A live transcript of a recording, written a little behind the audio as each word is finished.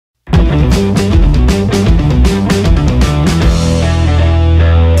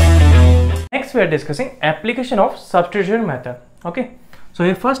next we are discussing application of substitution method. Okay, so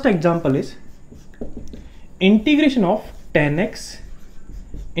your first example is integration of 10x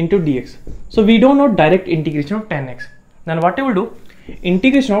into dx. So we don't know direct integration of 10x. Then what you will do,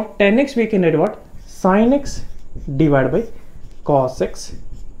 integration of 10x we can write what, sin x divided by cos x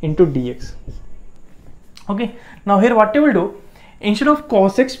into dx. Okay, now here what you will do, instead of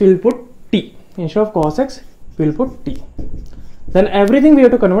cos x we will put t. Instead of cos x we will put t. Then everything we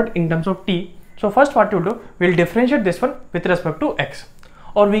have to convert in terms of t. So first what you will do, we will differentiate this one with respect to x,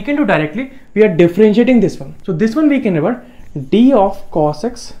 or we can do directly, we are differentiating this one. So this one we can revert d of cos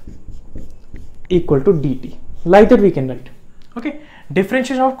x equal to dt, like that we can write. Okay,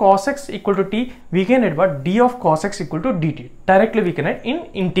 differentiation of cos x equal to t, we can revert d of cos x equal to dt, directly we can write in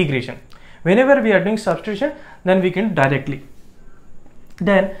integration. Whenever we are doing substitution, then we can directly.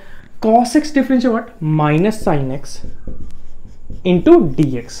 Then cos x differentiate what, minus sin x into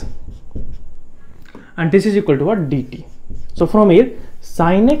dx, and this is equal to what, dt. So from here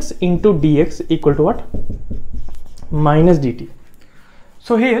sin x into dx equal to what, minus dt.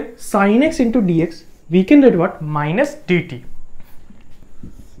 So here sin x into dx we can write what, minus dt,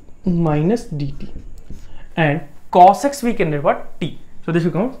 and cos x we can write what, t. So this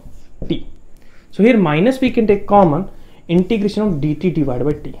becomes t. So here minus we can take common, integration of dt divided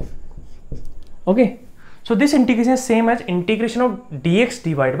by t. Okay, so this integration is same as integration of dx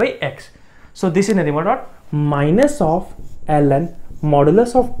divided by x. So this is nothing but what, minus of ln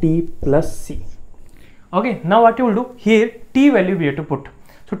modulus of t plus c. Okay, now what you will do, here t value we have to put.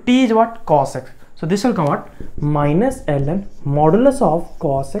 So t is what, cos x. So this will come out minus ln modulus of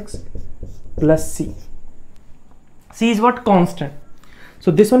cos x plus c. C is what, constant.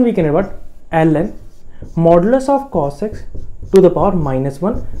 So this one we can revert ln modulus of cos x to the power minus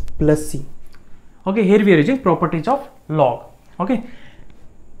 1 plus c. Okay, here we are using properties of log. Okay,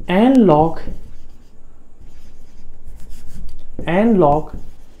 and log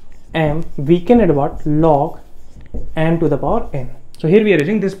m we can add what, log m to the power n. So here we are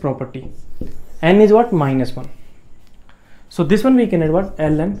using this property. N is what, minus 1. So this one we can add what,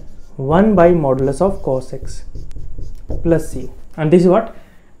 ln 1 by modulus of cos x plus c, and this is what,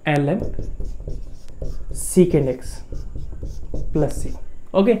 ln secant x plus c.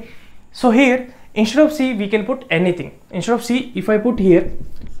 Okay, so here instead of c we can put anything. Instead of c, if I put here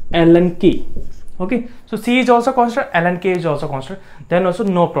ln k, okay, so c is also constant, ln k is also constant, then also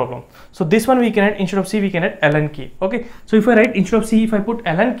no problem. So this one we can add, instead of c we can add ln k. Okay, so if I write instead of c, if I put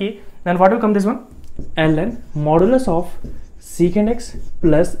ln k, then what will come, this one, ln modulus of secant x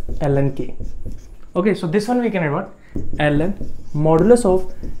plus ln k. Okay, so this one we can add what, ln modulus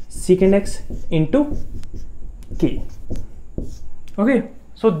of secant x into k. Okay,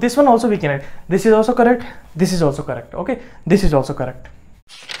 so this one also we can add, this is also correct, this is also correct. Okay, this is also correct.